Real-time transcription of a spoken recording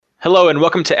Hello and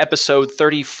welcome to episode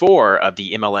 34 of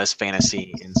the MLS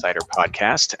Fantasy Insider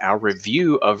Podcast, our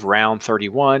review of round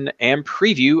 31 and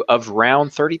preview of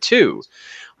round 32.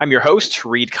 I'm your host,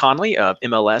 Reed Conley of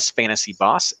MLS Fantasy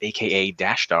Boss, aka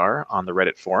Dashdar, on the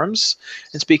Reddit forums.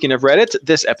 And speaking of Reddit,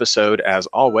 this episode, as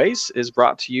always, is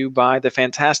brought to you by the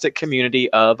fantastic community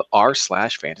of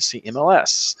r/fantasy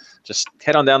MLS. Just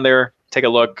head on down there, take a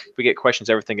look. We get questions,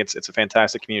 everything. It's a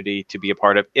fantastic community to be a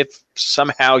part of if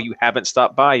somehow you haven't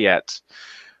stopped by yet.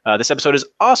 This episode is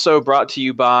also brought to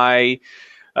you by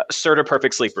Serta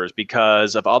Perfect Sleepers.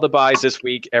 Because of all the buys this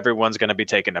week, everyone's going to be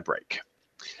taking a break.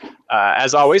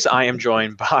 As always, I am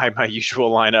joined by my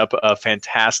usual lineup of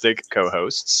fantastic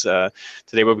co-hosts.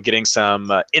 Today we'll be getting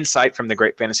some insight from the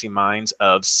great fantasy minds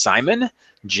of Simon,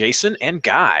 Jason, and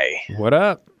Guy. What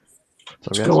up?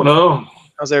 What's going on?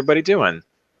 How's everybody doing?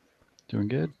 Doing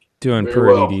good. Doing Very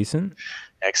pretty well. decent.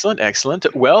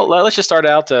 Excellent. Well, let's just start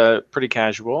out pretty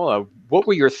casual. What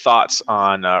were your thoughts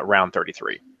on round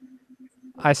 33?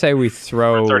 I say we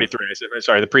throw... Round 33,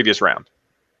 sorry, the previous round.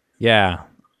 Yeah.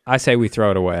 I say we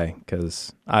throw it away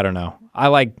because, I don't know. I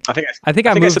think I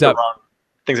said moved the up. wrong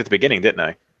things at the beginning, didn't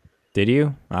I? Did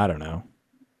you? I don't know.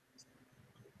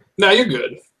 No, you're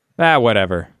good.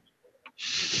 Whatever.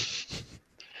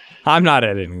 I'm not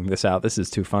editing this out. This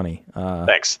is too funny.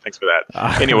 Thanks for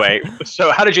that. Anyway,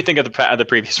 so how did you think of the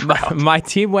previous round? My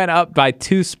team went up by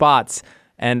 2 spots,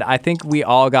 and I think we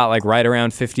all got like right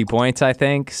around 50 points, I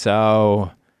think. So,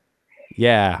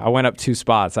 yeah, I went up 2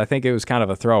 spots. I think it was kind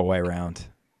of a throwaway round.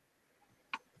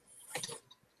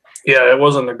 Yeah, it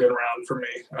wasn't a good round for me.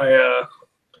 I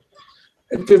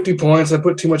had 50 points. I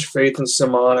put too much faith in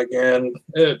Simon again.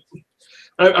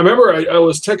 I remember I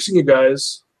was texting you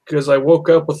guys because I woke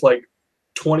up with like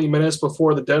 20 minutes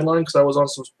before the deadline because I was on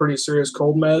some pretty serious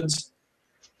cold meds.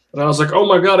 And I was like, oh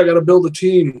my God, I got to build a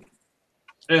team.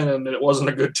 And it wasn't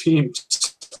a good team.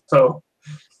 So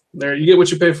there, you get what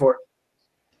you pay for.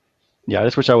 Yeah, I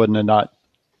just wish I wouldn't have not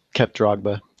kept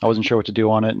Drogba. I wasn't sure what to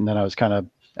do on it, and then I was kind of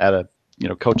at a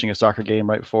coaching a soccer game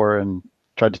right before and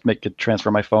tried to make a transfer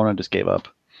on my phone and just gave up.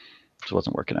 It just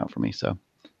wasn't working out for me, so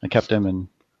I kept him, and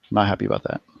I'm not happy about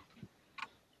that.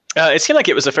 It seemed like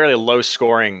it was a fairly low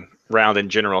scoring round in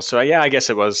general. So yeah, I guess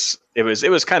it was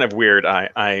kind of weird.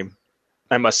 I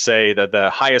must say that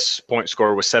the highest point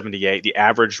score was 78. The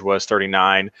average was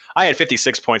 39. I had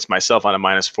 56 points myself on a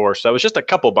 -4, so I was just a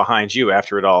couple behind you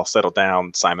after it all settled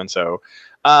down, Simon. So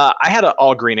I had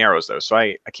all green arrows though, so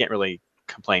I can't really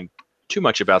complain too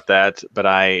much about that. But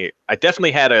I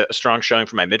definitely had a strong showing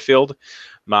for my midfield.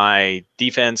 My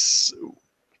defense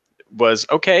was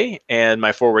okay, and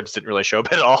my forwards didn't really show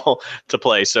up at all to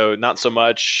play, so not so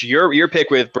much. Your pick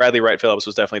with Bradley Wright Phillips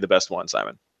was definitely the best one,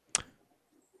 Simon.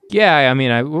 Yeah, I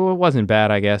mean, it wasn't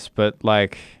bad, I guess, but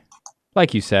like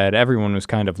you said, everyone was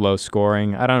kind of low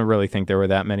scoring. I don't really think there were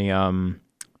that many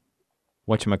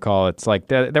whatchamacallits, like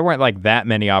there weren't like that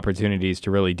many opportunities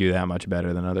to really do that much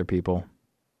better than other people.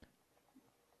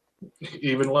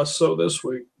 Even less so this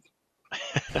week.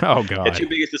 Oh God. The 2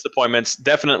 biggest disappointments,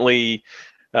 definitely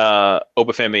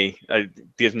Obafemi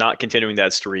is not continuing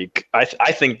that streak.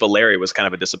 I think Valeri was kind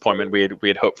of a disappointment. We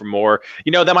had hoped for more.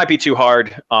 That might be too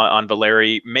hard on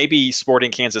Valeri. Maybe Sporting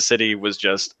Kansas City was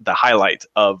just the highlight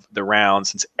of the round,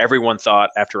 since everyone thought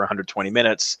after 120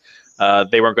 minutes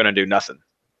they weren't going to do nothing,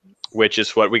 which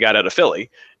is what we got out of Philly.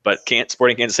 But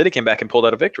Sporting Kansas City came back and pulled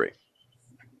out a victory.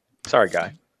 Sorry,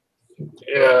 Guy.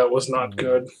 Yeah, it was not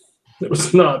good. It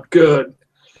was not good.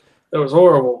 It was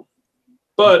horrible.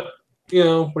 But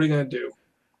what are you going to do?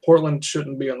 Portland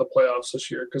shouldn't be in the playoffs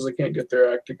this year because they can't get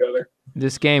their act together.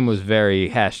 This game was very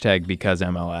 #because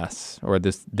MLS, or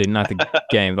not the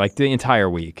game, like the entire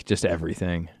week, just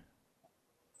everything.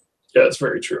 Yeah, it's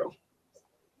very true.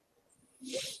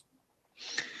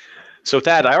 So with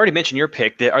that, I already mentioned your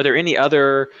pick. Are there any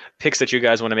other picks that you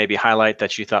guys want to maybe highlight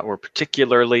that you thought were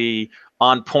particularly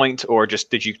on point, or just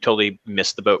did you totally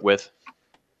miss the boat with?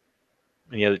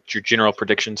 Any other your general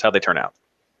predictions, how they turn out?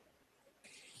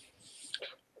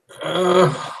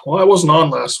 Well, I wasn't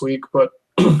on last week, but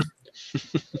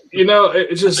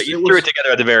it just But you threw it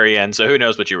together at the very end, so who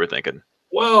knows what you were thinking?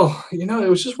 Well, it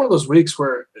was just one of those weeks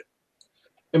where,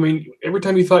 every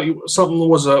time you thought something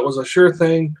was a sure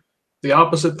thing, the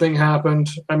opposite thing happened.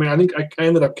 I think I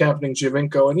ended up captaining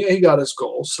Giovinco, and yeah, he got his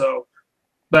goal. So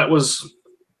that was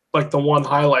like the one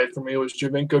highlight for me was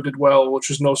Giovinco did well, which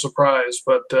was no surprise.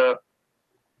 But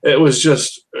it was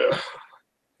just,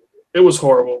 it was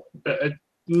horrible.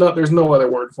 There's no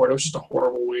other word for it. It was just a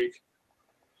horrible week.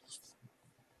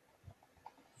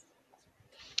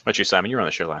 What you, Simon? You were on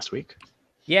the show last week.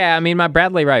 Yeah, I mean, my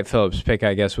Bradley Wright Phillips pick,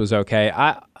 I guess, was okay.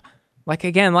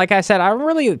 again, like I said, I don't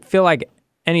really feel like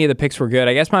any of the picks were good.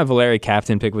 I guess my Valeri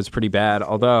captain pick was pretty bad,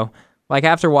 although, like,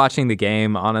 after watching the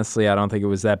game, honestly, I don't think it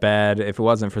was that bad. If it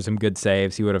wasn't for some good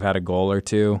saves, he would have had a goal or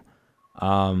two.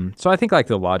 So I think, like,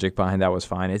 the logic behind that was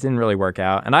fine. It didn't really work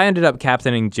out. And I ended up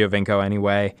captaining Giovinco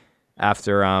anyway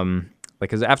after,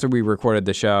 because after we recorded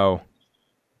the show,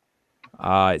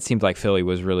 it seemed like Philly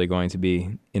was really going to be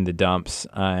in the dumps.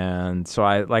 And so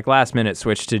I, like, last minute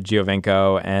switched to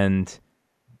Giovinco, and,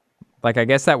 like, I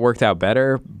guess that worked out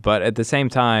better. But at the same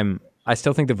time, I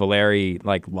still think the Valeri,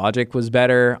 like, logic was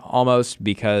better almost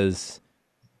because,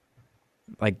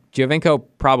 like, Giovinco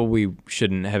probably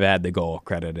shouldn't have had the goal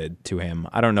credited to him.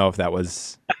 I don't know if that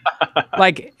was...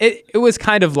 like, it was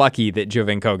kind of lucky that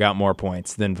Giovinco got more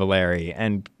points than Valeri.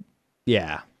 And,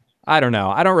 yeah, I don't know.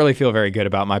 I don't really feel very good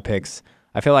about my picks.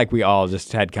 I feel like we all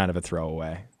just had kind of a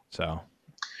throwaway. So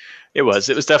It was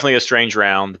definitely a strange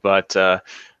round, but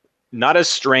not as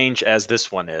strange as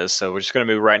this one is. So we're just going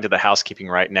to move right into the housekeeping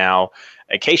right now.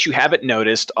 In case you haven't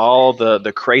noticed, all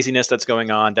the craziness that's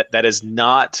going on, that is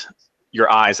not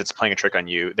your eyes that's playing a trick on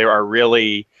you. There are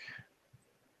really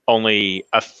only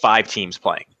 5 teams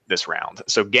playing this round.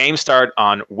 So games start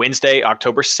on Wednesday,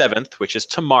 October 7th, which is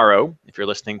tomorrow. If you're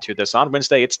listening to this on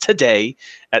Wednesday, it's today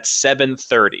at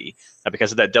 7:30.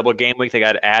 Because of that double game week they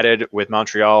got added with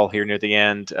Montreal here near the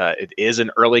end, it is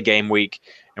an early game week,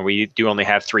 and we do only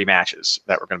have 3 matches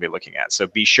that we're going to be looking at. So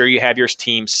be sure you have your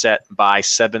team set by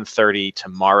 7:30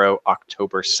 tomorrow,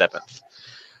 October 7th.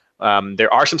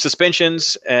 There are some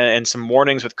suspensions and some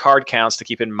warnings with card counts to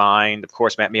keep in mind. Of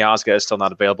course, Matt Miazga is still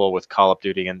not available with call-up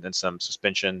duty and some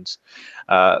suspensions.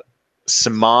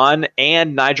 Simon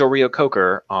and Nigel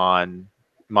Rio-Coker on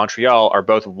Montreal are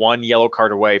both 1 yellow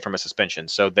card away from a suspension.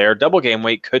 So their double game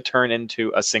week could turn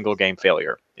into a single game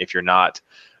failure if you're not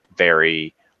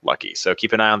very lucky. So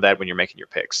keep an eye on that when you're making your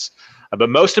picks. But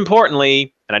most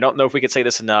importantly, and I don't know if we could say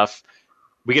this enough,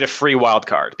 we get a free wild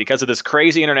card because of this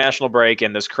crazy international break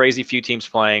and this crazy few teams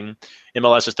playing.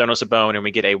 MLS has thrown us a bone, and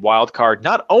we get a wild card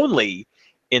not only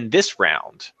in this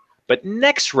round, but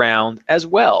next round as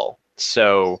well.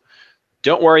 So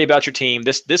don't worry about your team.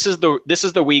 This is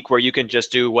the week where you can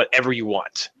just do whatever you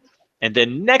want, and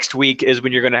then next week is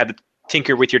when you're going to have to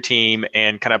tinker with your team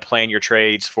and kind of plan your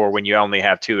trades for when you only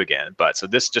have 2 again. But so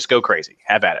this, just go crazy,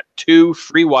 have at it. 2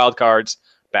 free wild cards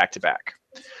back to back.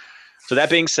 So that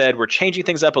being said, we're changing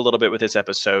things up a little bit with this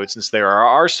episode since there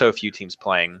are so few teams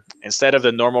playing. Instead of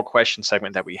the normal question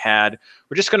segment that we had,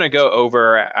 we're just going to go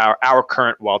over our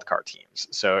current wildcard teams.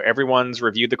 So everyone's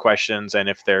reviewed the questions, and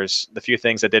if there's the few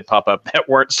things that did pop up that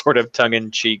weren't sort of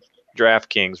tongue-in-cheek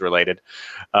DraftKings related,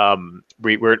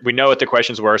 we know what the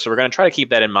questions were, so we're going to try to keep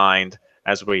that in mind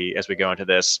as we go into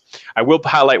this. I will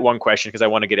highlight one question because I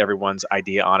want to get everyone's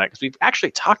idea on it, because we've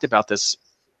actually talked about this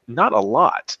not a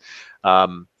lot.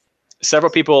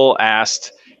 Several people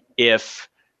asked if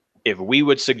we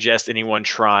would suggest anyone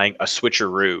trying a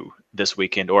switcheroo this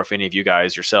weekend, or if any of you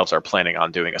guys yourselves are planning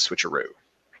on doing a switcheroo.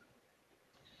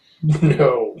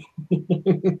 No.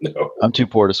 No. I'm too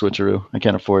poor to switcheroo. I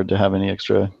can't afford to have any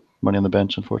extra money on the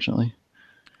bench, unfortunately.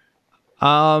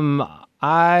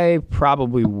 I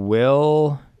probably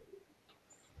will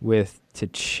with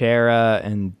Teixeira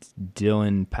and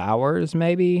Dylan Powers,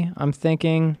 maybe, I'm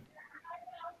thinking.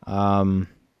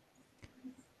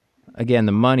 Again,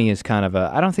 the money is kind of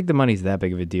I don't think the money's that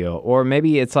big of a deal. Or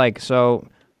maybe it's like, so,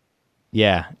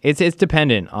 yeah, it's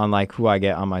dependent on, like, who I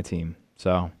get on my team.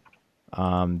 So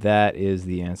that is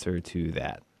the answer to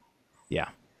that. Yeah.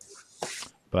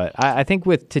 But I think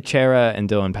with Teixeira and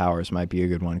Dylan Powers might be a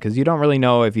good one, because you don't really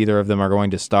know if either of them are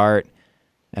going to start.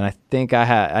 And I think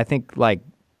like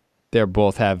they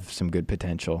both have some good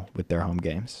potential with their home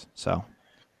games. So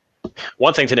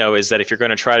one thing to know is that if you're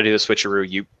going to try to do the switcheroo,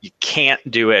 you can't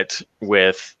do it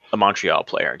with a Montreal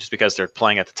player. Just because they're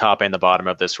playing at the top and the bottom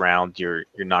of this round, you're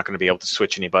not going to be able to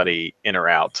switch anybody in or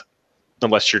out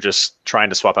unless you're just trying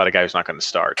to swap out a guy who's not going to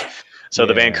start. So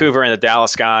the Vancouver and the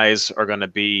Dallas guys are going to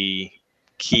be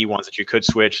key ones that you could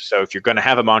switch. So if you're going to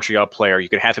have a Montreal player, you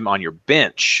could have him on your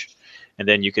bench, and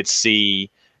then you could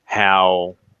see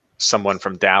how someone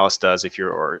from Dallas does if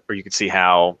you're, or you could see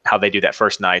how they do that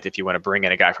first night if you want to bring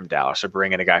in a guy from Dallas or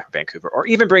bring in a guy from Vancouver, or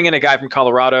even bring in a guy from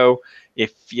Colorado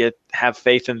if you have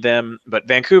faith in them. But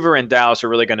Vancouver and Dallas are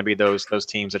really going to be those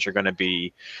teams that you're going to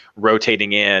be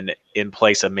rotating in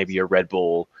place of maybe a Red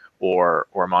Bull or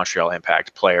a Montreal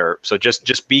Impact player. So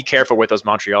just be careful with those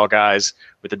Montreal guys.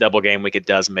 With the double game week, it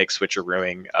does make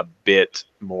switcherooing a bit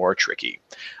more tricky.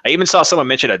 I even saw someone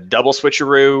mention a double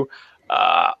switcheroo.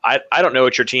 I don't know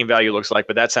what your team value looks like,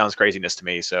 but that sounds craziness to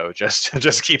me. So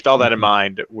just keep all that in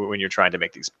mind when you're trying to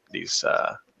make these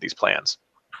plans.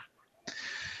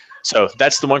 So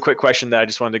that's the one quick question that I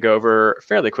just wanted to go over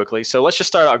fairly quickly. So let's just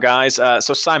start out, guys.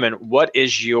 So Simon, what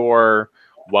is your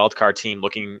wildcard team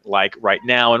looking like right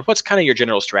now, and what's kind of your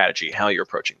general strategy, how you're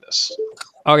approaching this?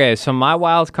 Okay, so my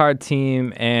wild card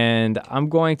team, and I'm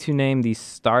going to name the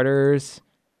starters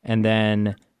and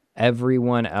then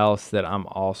everyone else that I'm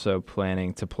also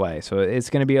planning to play. So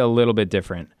it's going to be a little bit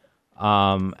different.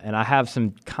 And I have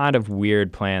some kind of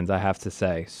weird plans, I have to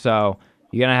say. So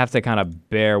you're going to have to kind of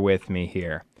bear with me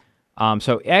here.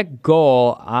 So at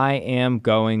goal, I am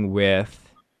going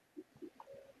with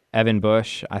Evan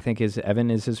Bush. I think Evan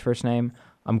is his first name.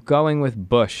 I'm going with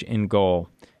Bush in goal.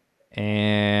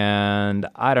 And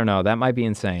I don't know, that might be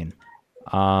insane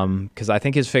because I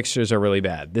think his fixtures are really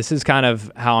bad. This is kind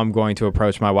of how I'm going to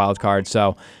approach my wild card.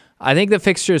 So I think the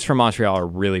fixtures for Montreal are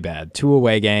really bad. 2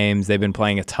 away games. They've been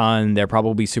playing a ton. They're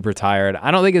probably super tired.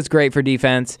 I don't think it's great for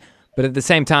defense, but at the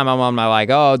same time, I'm on my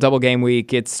double game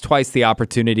week. It's twice the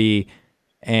opportunity,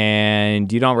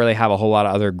 and you don't really have a whole lot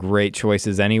of other great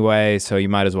choices anyway, so you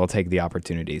might as well take the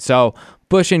opportunity. So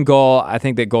Bush in goal. I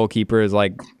think that goalkeeper is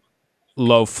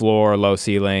low floor, low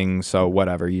ceiling, so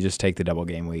whatever. You just take the double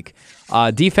game week.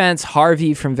 Defense,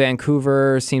 Harvey from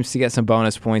Vancouver seems to get some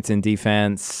bonus points in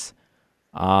defense.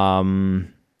 Whatever,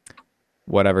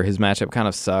 his matchup kind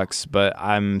of sucks, but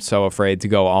I'm so afraid to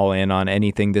go all in on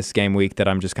anything this game week that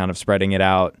I'm just kind of spreading it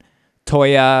out.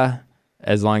 Toya,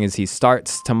 as long as he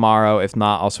starts tomorrow. If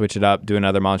not, I'll switch it up, do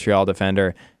another Montreal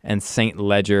defender. And St.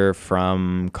 Ledger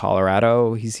from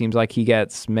Colorado, he seems like he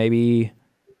gets maybe...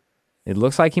 It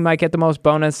looks like he might get the most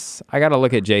bonus. I got to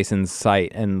look at Jason's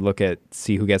site and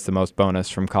see who gets the most bonus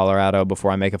from Colorado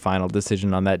before I make a final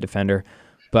decision on that defender.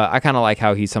 But I kind of like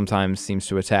how he sometimes seems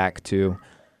to attack too.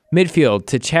 Midfield,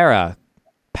 Teixeira,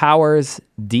 Powers,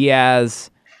 Diaz,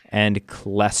 and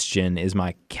Klestjan is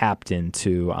my captain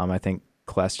too. I think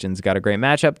Klestjan's got a great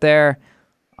matchup there.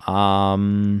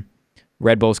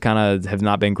 Red Bulls kind of have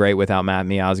not been great without Matt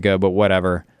Miazga, but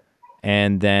whatever.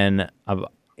 And then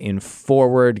in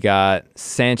forward, got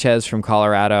Sanchez from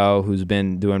Colorado, who's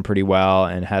been doing pretty well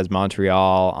and has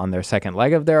Montreal on their second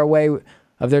leg of their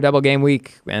double game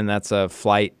week, and that's a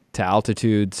flight to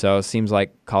altitude, so it seems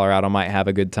like Colorado might have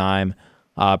a good time.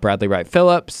 Bradley Wright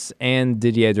Phillips and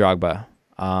Didier Drogba,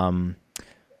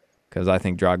 because I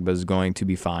think Drogba is going to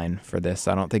be fine for this.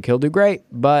 I don't think he'll do great,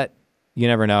 but you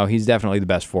never know. He's definitely the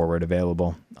best forward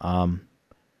available.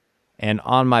 And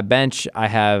on my bench, I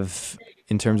have,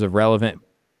 in terms of relevant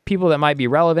people that might be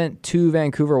relevant, 2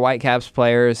 Vancouver Whitecaps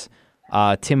players.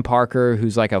 Tim Parker,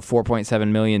 who's like a 4.7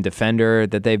 million defender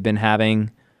that they've been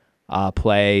having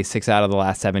play 6 out of the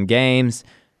last 7 games.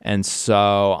 And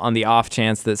so on the off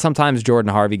chance that sometimes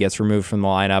Jordan Harvey gets removed from the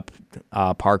lineup,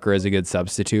 Parker is a good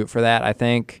substitute for that, I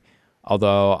think.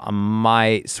 Although I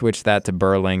might switch that to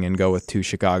Burling and go with 2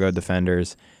 Chicago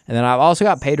defenders. And then I've also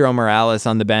got Pedro Morales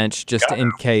on the bench just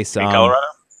in case. In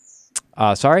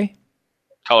Colorado? Sorry?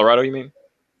 Colorado, you mean?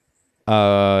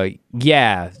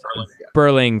 Yeah,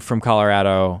 Burling from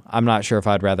Colorado. I'm not sure if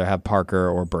I'd rather have Parker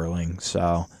or Burling,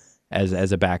 so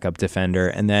as a backup defender.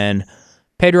 And then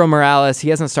Pedro Morales, he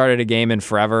hasn't started a game in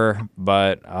forever,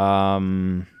 but I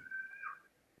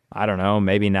don't know,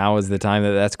 maybe now is the time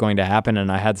that's going to happen,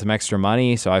 and I had some extra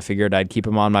money, so I figured I'd keep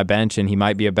him on my bench, and he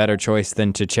might be a better choice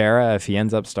than Teixeira if he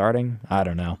ends up starting. I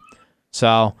don't know.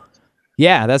 So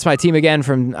yeah, that's my team again.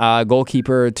 From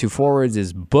goalkeeper to forwards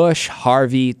is Bush,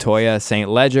 Harvey, Toya, St.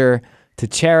 Ledger,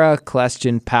 Teixeira,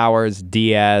 Klestjan, Powers,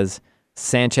 Diaz,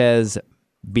 Sanchez,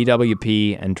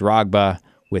 BWP, and Drogba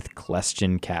with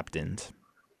Klestjan captained.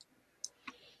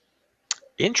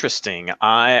 Interesting.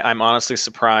 I'm honestly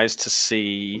surprised to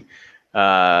see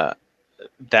that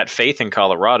faith in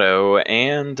Colorado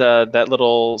and that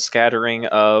little scattering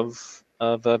of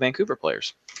Vancouver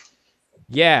players.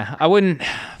 Yeah, I wouldn't...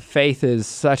 Faith is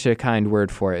such a kind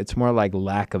word for it. It's more like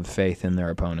lack of faith in their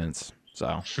opponents.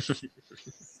 So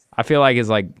I feel like it's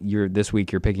like this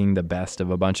week you're picking the best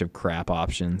of a bunch of crap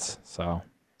options. So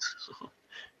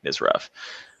it's rough.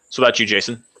 So about you,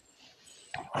 Jason?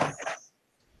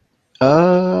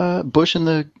 Bush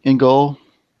in goal.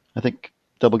 I think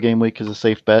double game week is a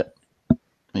safe bet.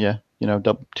 Yeah,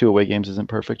 2 away games isn't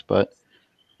perfect, but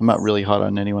I'm not really hot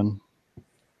on anyone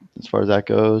as far as that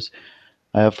goes.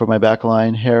 I have for my back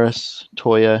line Harris,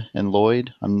 Toya, and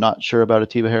Lloyd. I'm not sure about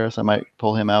Atiba Harris. I might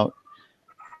pull him out.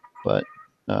 But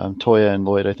Toya and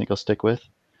Lloyd I think I'll stick with.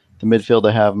 The midfield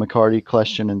I have McCarty,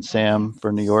 Klestjan, and Sam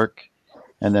for New York.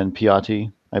 And then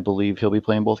Piatti. I believe he'll be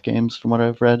playing both games from what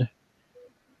I've read.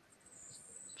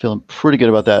 Feeling pretty good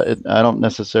about that. I don't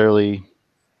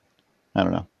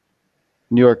know.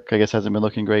 New York, I guess, hasn't been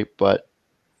looking great, but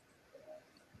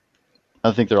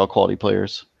I think they're all quality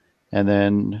players. And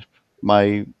then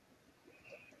My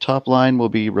top line will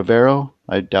be Rivero.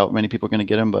 I doubt many people are going to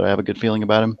get him, but I have a good feeling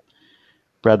about him.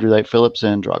 Bradley Wright Phillips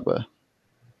and Drogba.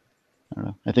 I don't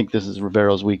know. I think this is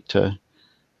Rivero's week to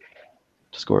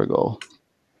score a goal.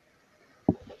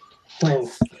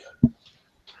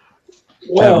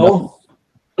 Well,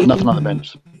 nothing on the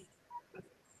bench.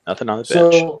 Nothing on the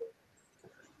bench. So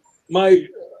I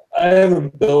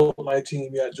haven't built my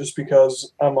team yet, just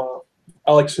because I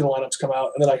like to see the lineups come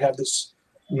out, and then I have this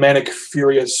manic,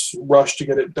 furious rush to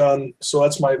get it done. So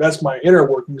that's my inner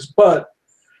workings. But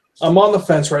I'm on the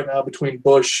fence right now between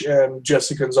Bush and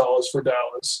Jesse Gonzalez for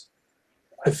Dallas.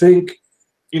 I think,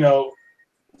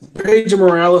 Pedro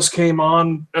Morales came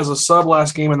on as a sub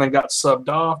last game and then got subbed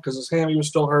off because his hammy was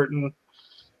still hurting.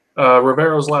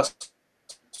 Rivero's last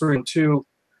 3 and 2.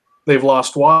 They've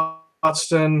lost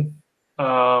Watson.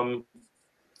 Adekube's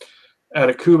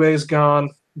gone.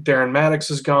 Darren Maddox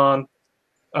is gone.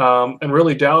 And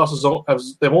really, Dallas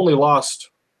they've only lost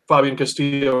Fabian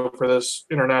Castillo for this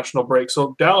international break.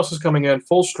 So Dallas is coming in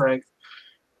full strength,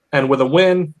 and with a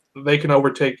win, they can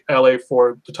overtake LA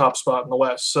for the top spot in the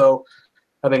West. So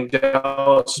I think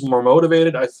Dallas is more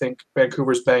motivated. I think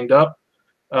Vancouver's banged up.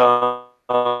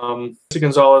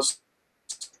 Gonzalez,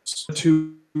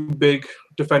 2 big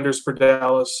defenders for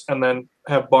Dallas, and then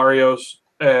have Barrios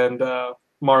and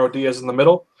Mauro Diaz in the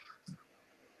middle.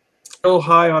 Still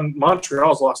high on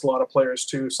Montreal's lost a lot of players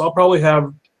too, so I'll probably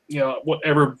have what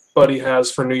everybody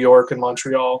has for New York and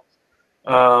Montreal,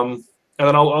 and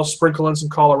then I'll sprinkle in some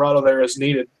Colorado there as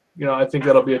needed. I think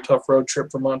that'll be a tough road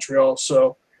trip for Montreal,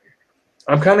 so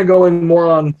I'm kind of going more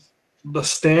on the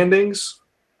standings,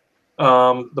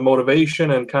 the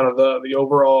motivation, and kind of the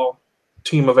overall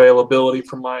team availability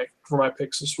for my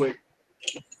picks this week.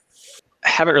 I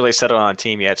haven't really settled on a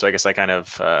team yet, so I guess I kind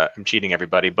of am cheating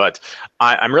everybody. But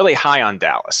I'm really high on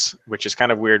Dallas, which is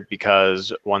kind of weird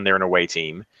because, 1, they're an away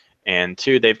team, and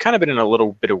 2, they've kind of been in a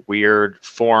little bit of weird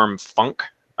form funk,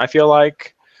 I feel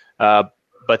like.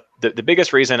 But the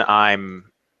biggest reason I'm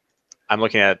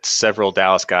looking at several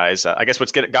Dallas guys. I guess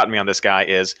what's gotten me on this guy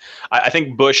is I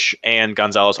think Bush and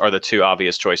Gonzalez are the 2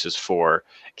 obvious choices for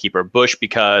keeper. Bush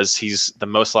because he's the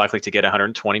most likely to get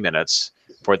 120 minutes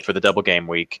for the double game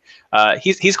week.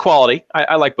 He's quality.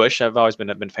 I like Bush. I've always been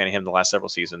a fan of him the last several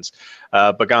seasons.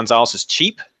 But Gonzalez is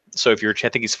cheap. So I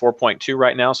think he's 4.2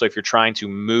 right now. So if you're trying to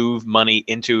move money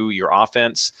into your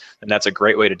offense, then that's a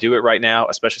great way to do it right now,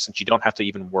 especially since you don't have to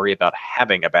even worry about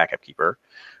having a backup keeper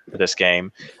for this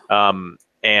game.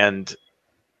 And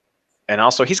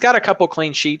also he's got a couple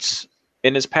clean sheets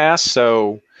in his past,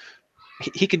 so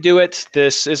he can do it.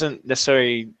 This isn't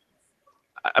necessarily.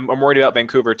 I'm worried about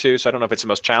Vancouver too, so I don't know if it's the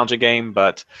most challenging game,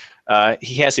 but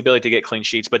he has the ability to get clean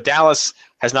sheets. But Dallas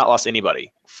has not lost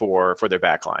anybody for their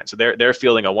back line, so they're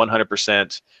fielding a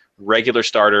 100% regular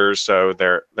starters, so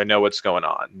they know what's going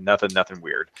on. Nothing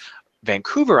weird.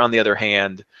 Vancouver, on the other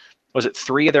hand, was it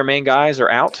 3 of their main guys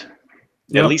are out?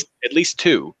 Yep. At least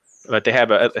 2. But they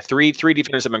have three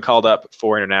defenders have been called up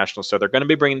for international, so they're going to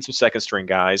be bringing some second string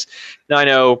guys. Now I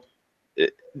know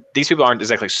these people aren't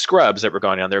exactly scrubs that were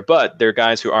going on there, but they're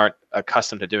guys who aren't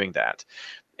accustomed to doing that.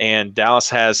 And Dallas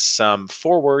has some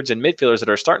forwards and midfielders that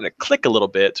are starting to click a little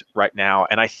bit right now,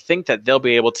 and I think that they'll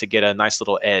be able to get a nice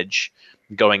little edge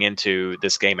going into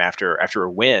this game after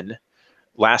a win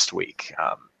last week.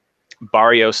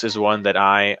 Barrios is one that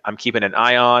I'm keeping an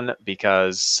eye on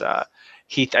because I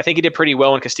think he did pretty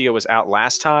well when Castillo was out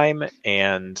last time,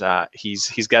 and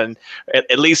he's gotten,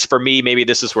 at least for me, maybe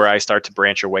this is where I start to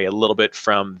branch away a little bit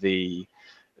from the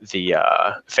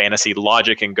fantasy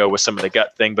logic and go with some of the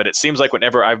gut thing. But it seems like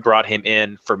whenever I've brought him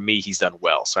in, for me, he's done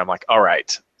well. So I'm like, all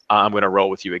right, I'm going to roll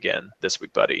with you again this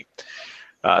week, buddy.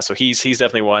 So he's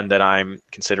definitely one that I'm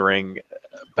considering.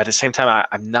 But at the same time,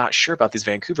 I'm not sure about these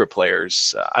Vancouver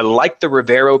players. I like the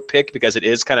Rivero pick because it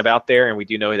is kind of out there, and we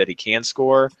do know that he can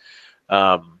score.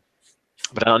 But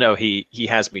I don't know. He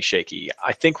has me shaky.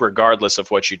 I think regardless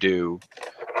of what you do,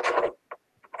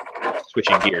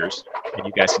 switching gears, and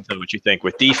you guys can tell me what you think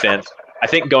with defense, I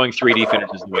think going 3 defenders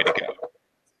is the way to go.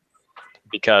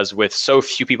 Because with so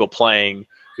few people playing,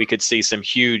 we could see some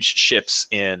huge shifts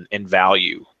in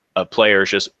value of players.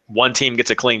 Just one team gets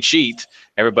a clean sheet,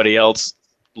 everybody else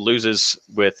loses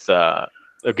with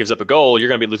gives up a goal. You're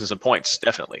going to be losing some points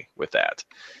definitely with that.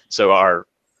 So our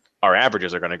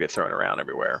averages are going to get thrown around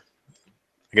everywhere.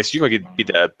 I guess you're going to be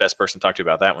the best person to talk to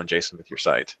about that one, Jason, with your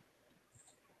site.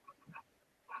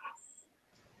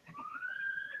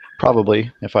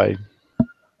 Probably, if I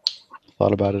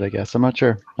thought about it, I guess. I'm not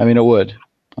sure. I mean, it would,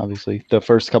 obviously. The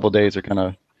first couple of days are kind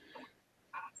of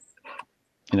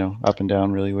up and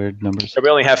down, really weird numbers. So we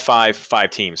only have five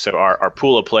teams, so our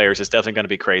pool of players is definitely going to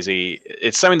be crazy.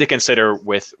 It's something to consider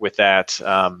with that.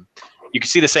 You can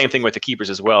see the same thing with the keepers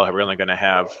as well. We're only going to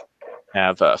have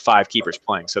 5 keepers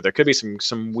playing, so there could be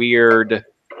some weird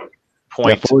point.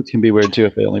 Yeah, forwards can be weird too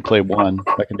if they only play one.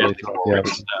 That can really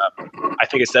I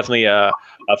think it's definitely a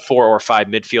 4 or 5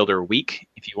 midfielder week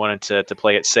if you wanted to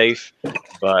play it safe,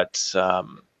 but I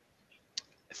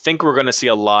think we're going to see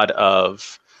a lot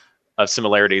of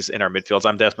similarities in our midfields.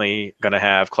 I'm definitely going to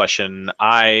have Kleshin.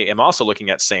 I am also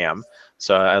looking at Sam.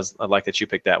 So I like that you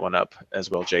picked that one up as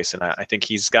well, Jason. I think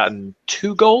he's gotten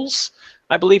 2 goals,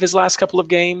 I believe, his last couple of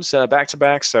games back to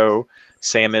back. So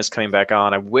Sam is coming back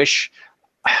on.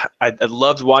 I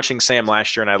loved watching Sam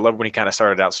last year, and I loved when he kind of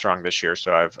started out strong this year.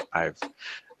 So I've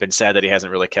been sad that he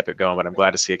hasn't really kept it going, but I'm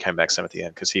glad to see it come back some at the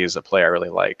end because he is a player I really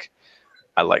like.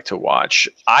 I like to watch.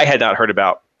 I had not heard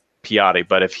about Piatti,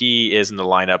 but if he is in the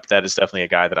lineup, that is definitely a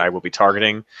guy that I will be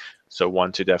targeting. So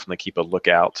one to definitely keep a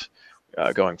lookout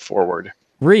going forward.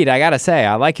 Reed, I gotta say,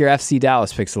 I like your FC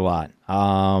Dallas picks a lot.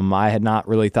 I had not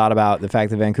really thought about the fact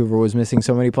that Vancouver was missing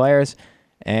so many players,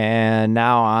 and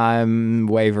now I'm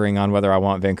wavering on whether I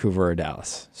want Vancouver or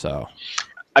Dallas. So,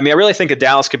 I mean, I really think that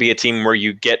Dallas could be a team where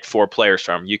you get 4 players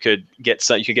from. You could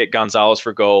get Gonzalez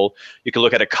for goal. You could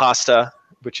look at Acosta,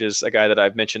 which is a guy that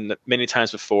I've mentioned many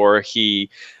times before. He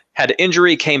had an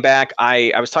injury, came back.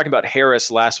 I was talking about Harris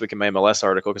last week in my MLS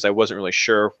article because I wasn't really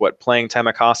sure what playing time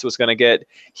Acosta was going to get.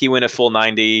 He went a full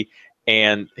 90,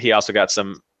 and he also got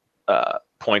some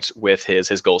points with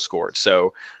his goal scored.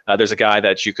 So there's a guy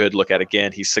that you could look at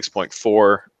again. He's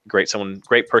 6.4.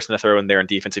 Great person to throw in there in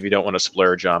defense if you don't want to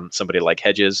splurge on somebody like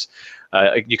Hedges.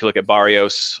 You could look at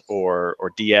Barrios or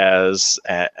Diaz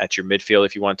at your midfield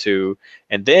if you want to.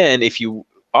 And then if you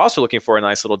also looking for a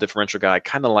nice little differential guy,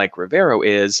 kind of like Rivero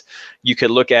is, you could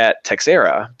look at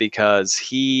Texera because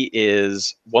he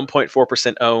is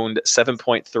 1.4% owned,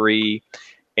 7.3,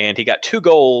 and he got 2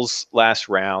 goals last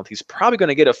round. He's probably going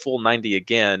to get a full 90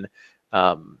 again.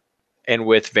 And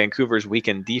with Vancouver's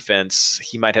weakened defense,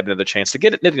 he might have another chance to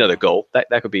get another goal. That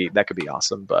could be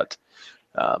awesome, but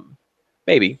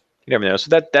maybe you never know.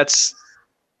 So that's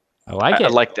I like it. I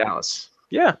like Dallas.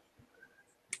 Yeah.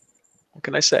 What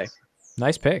can I say?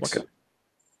 Nice picks. Okay.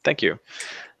 Thank you.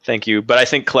 But I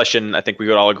think Kleshin, I think we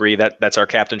would all agree that that's our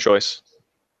captain choice.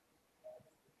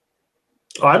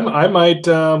 I might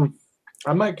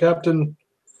captain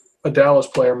a Dallas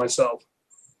player myself.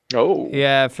 Oh.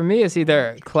 Yeah, for me, it's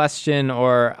either Kleshin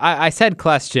or I said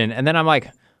Kleshin, and then I'm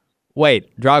like,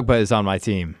 wait, Drogba is on my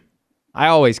team. I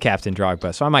always captain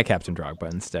Drogba, so I might captain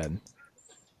Drogba instead.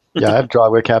 Yeah, I have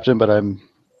Drogba captain, but I'm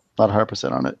not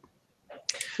 100% on it.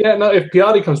 Yeah, no, if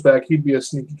Piatti comes back, he'd be a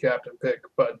sneaky captain pick,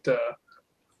 but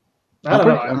I don't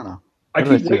know. I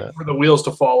keep waiting for the wheels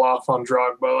to fall off on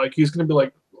Drogba. Like, he's going to be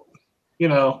like,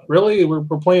 really? We're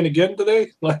playing again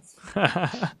today? Like,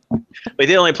 We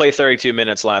did only play 32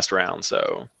 minutes last round,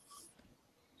 so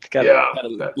got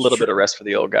a little bit of rest for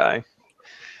the old guy.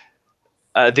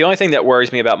 The only thing that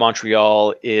worries me about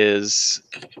Montreal is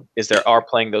they are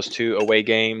playing those 2 away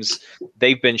games.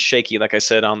 They've been shaky, like I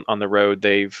said, on the road.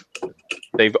 They've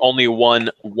only won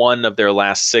 1 of their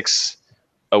last 6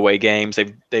 away games.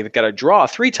 They've got a draw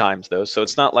 3 times though, so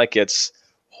it's not like it's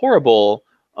horrible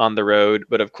on the road.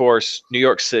 But of course, New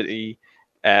York City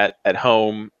at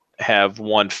home have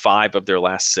won 5 of their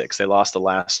last 6. They lost the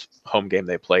last home game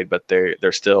they played, but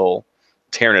they're still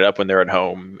tearing it up when they're at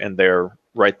home, and they're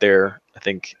right there, I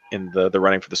think, in the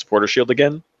running for the Supporter Shield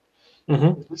again.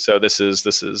 mm-hmm. So this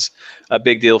is a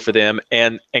big deal for them.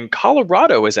 And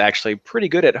Colorado is actually pretty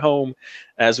good at home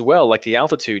as well. Like the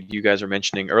altitude you guys were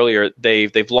mentioning earlier,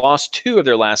 they've lost 2 of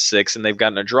their last 6, and they've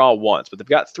gotten a draw once, but they've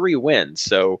got 3 wins.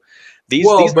 So these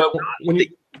are not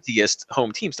the easiest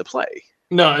home teams to play.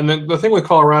 No, and the thing with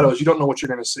Colorado is you don't know what you're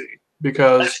going to see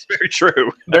because that's very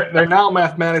true. they're now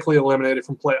mathematically eliminated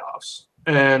from playoffs,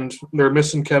 and they're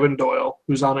missing Kevin Doyle,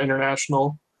 who's on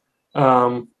international.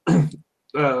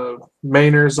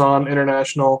 Maynard's on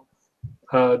international.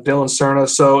 Dylan Cerna.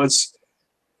 So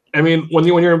when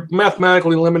you're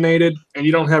mathematically eliminated and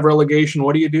you don't have relegation,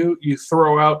 what do? You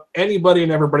throw out anybody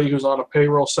and everybody who's on a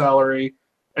payroll salary,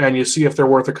 and you see if they're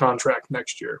worth a contract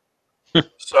next year.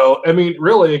 So,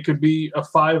 really, it could be a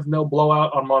 5-0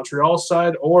 blowout on Montreal's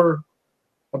side, or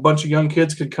a bunch of young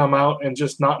kids could come out and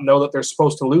just not know that they're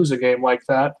supposed to lose a game like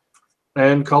that,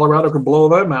 and Colorado could blow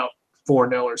them out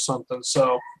 4-0 or something.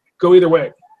 So, go either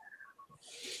way.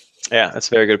 Yeah, that's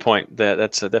a very good point.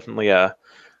 That's definitely a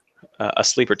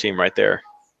sleeper team right there.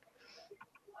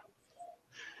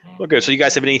 Well, good. So you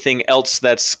guys have anything else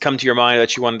that's come to your mind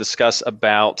that you want to discuss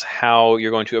about how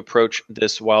you're going to approach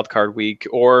this wildcard week,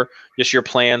 or just your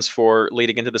plans for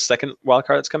leading into the second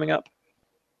wildcard that's coming up?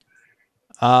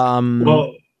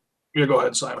 Well, yeah, go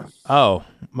ahead, Simon. Oh,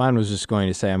 mine was just going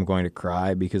to say I'm going to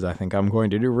cry because I think I'm going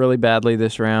to do really badly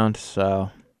this round.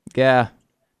 So, yeah,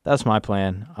 that's my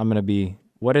plan. I'm going to be,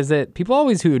 what is it? People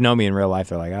always who know me in real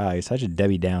life are like, you're such a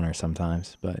Debbie Downer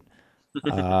sometimes. But,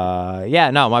 yeah,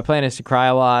 no, my plan is to cry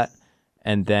a lot.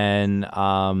 And then,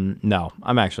 no,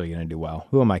 I'm actually going to do well.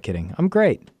 Who am I kidding? I'm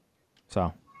great.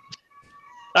 So,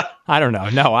 I don't know.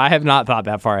 No, I have not thought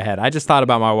that far ahead. I just thought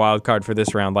about my wild card for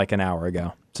this round like an hour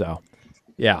ago. So,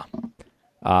 yeah.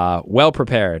 Well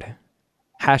prepared.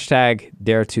 Hashtag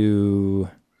dare to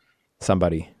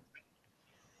somebody.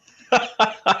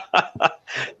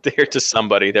 Dare to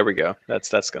somebody. There we go. That's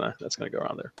gonna go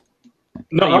around there.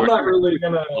 No, I'm not really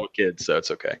gonna. Little kid, so it's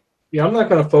okay. Yeah, I'm not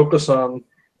gonna focus on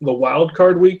the wild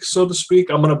card week, so to speak.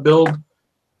 I'm gonna build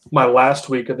my last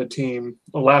week of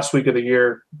the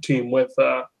year team with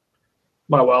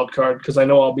my wild card because I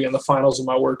know I'll be in the finals of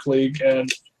my work league, and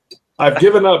I've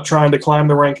given up trying to climb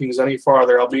the rankings any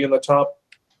farther. I'll be in the top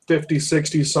 50,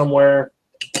 60 somewhere.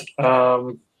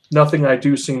 Nothing I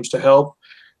do seems to help.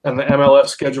 And the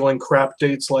MLS scheduling crap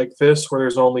dates like this where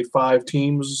there's only 5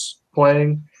 teams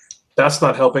playing, that's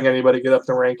not helping anybody get up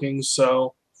the rankings.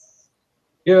 So,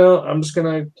 I'm just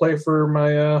going to play for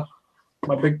my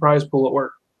my big prize pool at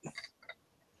work.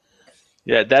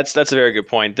 Yeah, that's a very good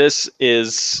point. This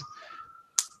is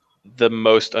the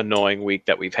most annoying week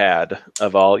that we've had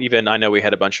of all. Even I know we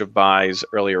had a bunch of buys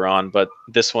earlier on, but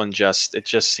this one just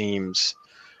seems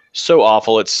so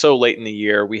awful. It's so late in the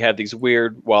year. We had these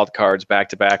weird wild cards back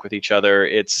to back with each other.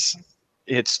 It's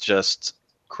just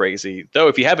crazy. Though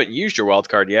if you haven't used your wild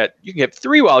card yet, you can get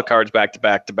 3 wild cards back to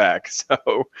back to back.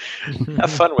 So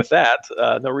have fun with that.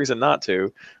 No reason not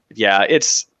to. But yeah, I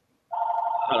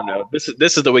don't know. This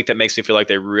is the week that makes me feel like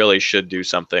they really should do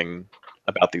something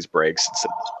about these breaks instead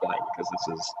of just playing, because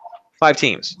this is 5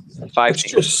 teams. It's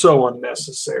just so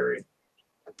unnecessary.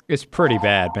 It's pretty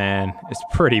bad, man. It's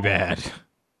pretty bad.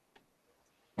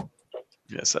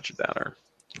 Yeah, such a downer.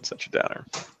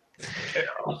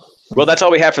 Well, that's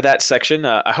all we have for that section.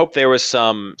 I hope there was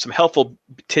some helpful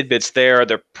tidbits there.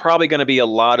 There are probably going to be a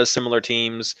lot of similar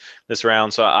teams this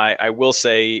round. So I will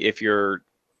say, if you're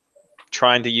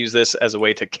trying to use this as a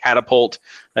way to catapult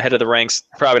ahead of the ranks,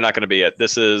 probably not going to be it.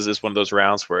 This is one of those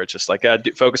rounds where it's just like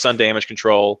focus on damage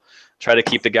control, try to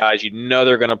keep the guys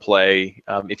they're going to play.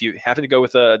 If you happen to go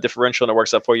with a differential and it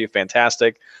works out for you,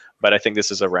 fantastic. But I think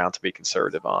this is a round to be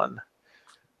conservative on.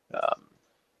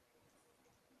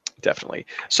 Definitely.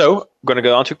 So I'm going to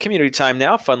go on to community time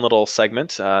now. Fun little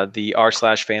segment. The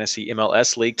r/fantasy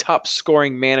MLS League top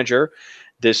scoring manager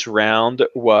this round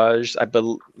was,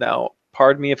 now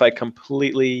pardon me if I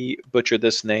completely butcher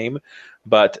this name,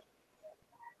 but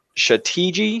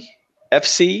Shatiji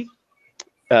FC,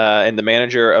 and the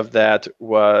manager of that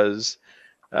was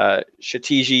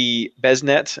Shatiji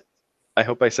Besnet. I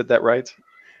hope I said that right.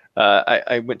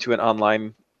 I went to an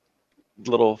online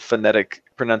little phonetic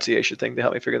pronunciation thing to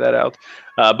help me figure that out.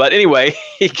 But anyway,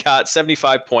 he got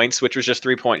 75 points, which was just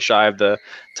 3 points shy of the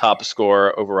top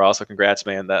score overall. So congrats,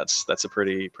 man. That's a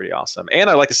pretty awesome. And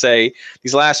I'd like to say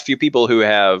these last few people who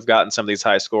have gotten some of these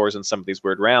high scores in some of these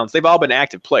weird rounds, they've all been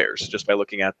active players just by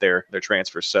looking at their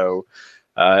transfers. So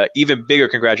even bigger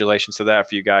congratulations to that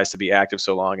for you guys to be active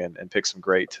so long and pick some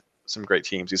great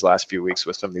teams these last few weeks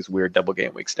with some of these weird double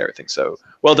game weeks and everything. So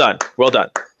well done.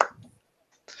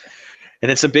 And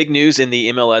then some big news in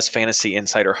the MLS Fantasy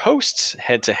Insider Hosts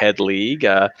head-to-head league.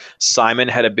 Simon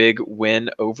had a big win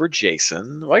over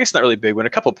Jason. Well, I guess not really big win, a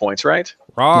couple points, right?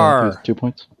 Rawr. Yeah, 2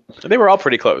 points. They were all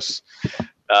pretty close.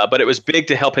 But it was big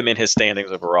to help him in his standings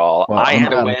overall. Well, I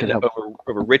had a win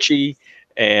over Richie,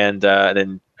 and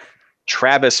then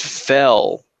Travis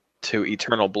fell to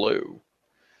Eternal Blue,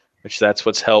 which that's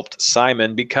what's helped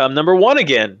Simon become number 1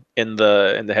 again in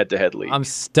the head-to-head league. I'm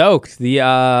stoked.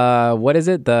 The what is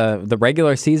it? The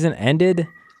regular season ended,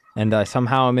 and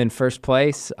somehow I'm in first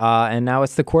place. And now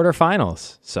it's the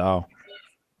quarterfinals. So,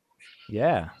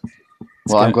 yeah.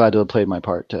 I'm glad to have played my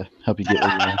part to help you get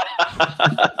where you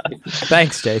are.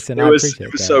 Thanks, Jason. It was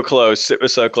so close. It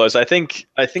was so close. I think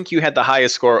you had the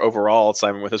highest score overall,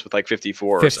 Simon, with us with like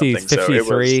 54 or something.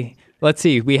 53. Let's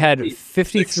see. We had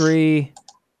 53.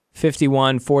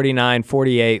 51, 49,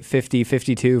 48, 50,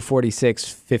 52, 46,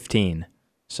 15.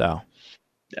 So,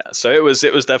 yeah. So it was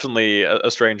definitely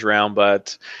a strange round,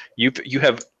 but you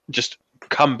have just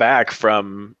come back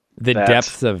from the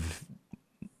depths of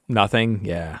nothing.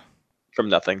 Yeah. From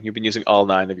nothing. You've been using all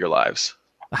 9 of your lives.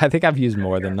 I think I've used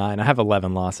more than 9. I have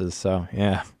 11 losses, so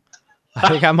yeah. I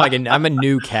think I'm I'm a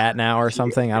new cat now or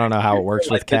something. I don't know how it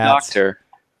works with the cats. doctor.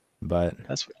 But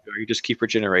that's what you just keep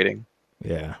regenerating.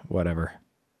 Yeah, whatever.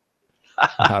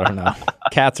 I don't know.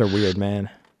 Cats are weird, man.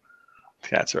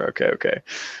 Cats are okay.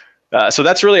 So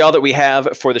that's really all that we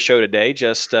have for the show today.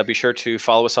 Just be sure to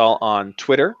follow us all on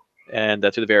Twitter and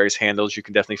through the various handles. You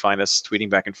can definitely find us tweeting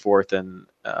back and forth and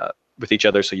with each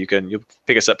other, so you'll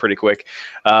pick us up pretty quick.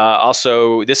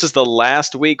 Also, this is the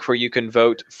last week where you can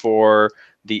vote for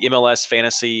the MLS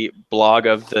Fantasy Blog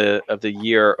of the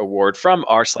Year award from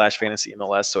r/Fantasy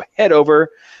MLS. So head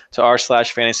over to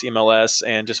r/Fantasy MLS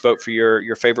and just vote for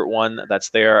your favorite one that's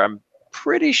there. I'm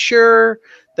pretty sure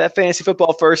that Fantasy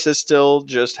Football First is still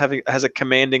just has a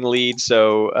commanding lead.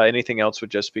 So anything else would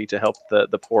just be to help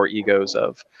the poor egos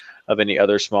of any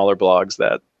other smaller blogs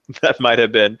that might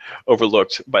have been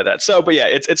overlooked by that. So, but yeah,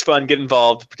 it's fun. Get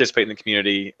involved, participate in the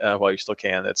community while you still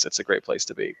can. It's a great place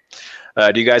to be.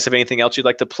 Do you guys have anything else you'd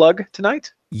like to plug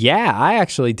tonight? Yeah, I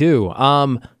actually do.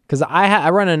 Because I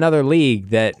run another league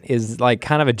that is like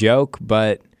kind of a joke,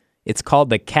 but it's called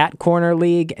the Cat Corner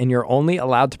League, and you're only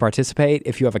allowed to participate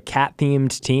if you have a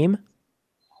cat-themed team.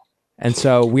 And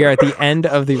so we are at the end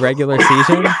of the regular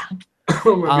season.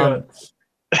 Oh my God.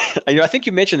 I think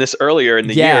you mentioned this earlier in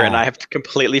the year, and I have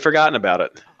completely forgotten about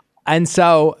it. And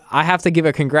so I have to give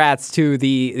a congrats to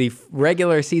the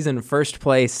regular season first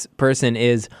place person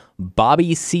is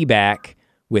Bobby Seaback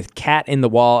with Cat in the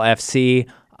Wall FC.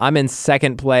 I'm in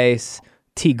second place.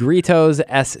 Tigritos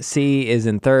SC is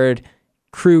in third.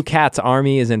 Crew Cats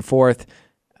Army is in fourth.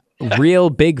 Real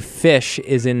Big Fish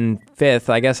is in fifth.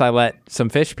 I guess I let some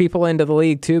fish people into the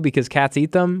league too because cats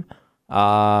eat them.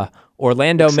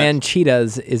 Orlando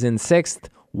Mancheetahs is in sixth.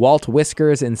 Walt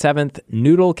Whiskers in seventh.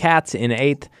 Noodle Cats in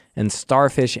eighth. And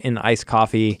Starfish in Iced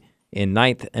Coffee in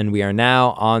ninth. And we are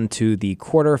now on to the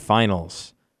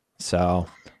quarterfinals. So,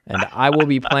 and I will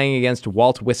be playing against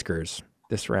Walt Whiskers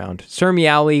this round. Sir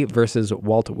Meowly versus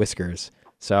Walt Whiskers.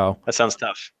 So that sounds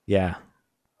tough. Yeah.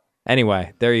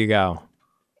 Anyway, there you go.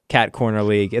 Cat Corner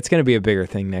League. It's going to be a bigger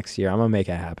thing next year. I'm going to make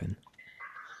it happen.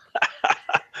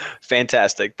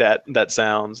 Fantastic. That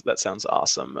sounds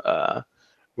awesome.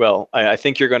 Well, I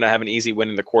think you're going to have an easy win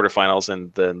in the quarterfinals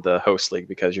and the host league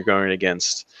because you're going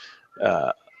against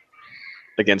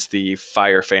the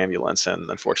Fire Fambulance,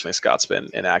 and unfortunately Scott's been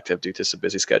inactive due to some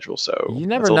busy schedule. So you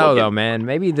never know though, man.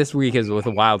 Maybe this week is with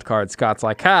a wild card. Scott's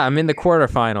like, I'm in the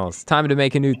quarterfinals. Time to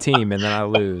make a new team, and then I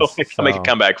lose. I'll make a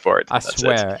comeback for it. That's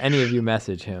swear. Any of you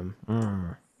message him.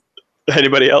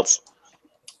 Anybody else?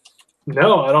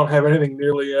 No, I don't have anything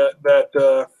nearly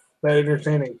that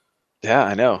entertaining. Yeah,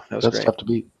 I know. That's great. Tough to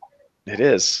beat. It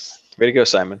is. Way to go,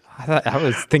 Simon. I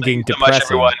was thinking Thank you so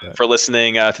depressing. much, everyone, for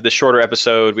listening to this shorter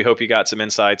episode. We hope you got some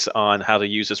insights on how to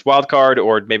use this wild card,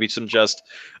 or maybe some just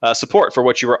support for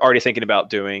what you were already thinking about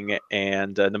doing.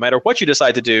 And no matter what you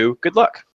decide to do, good luck.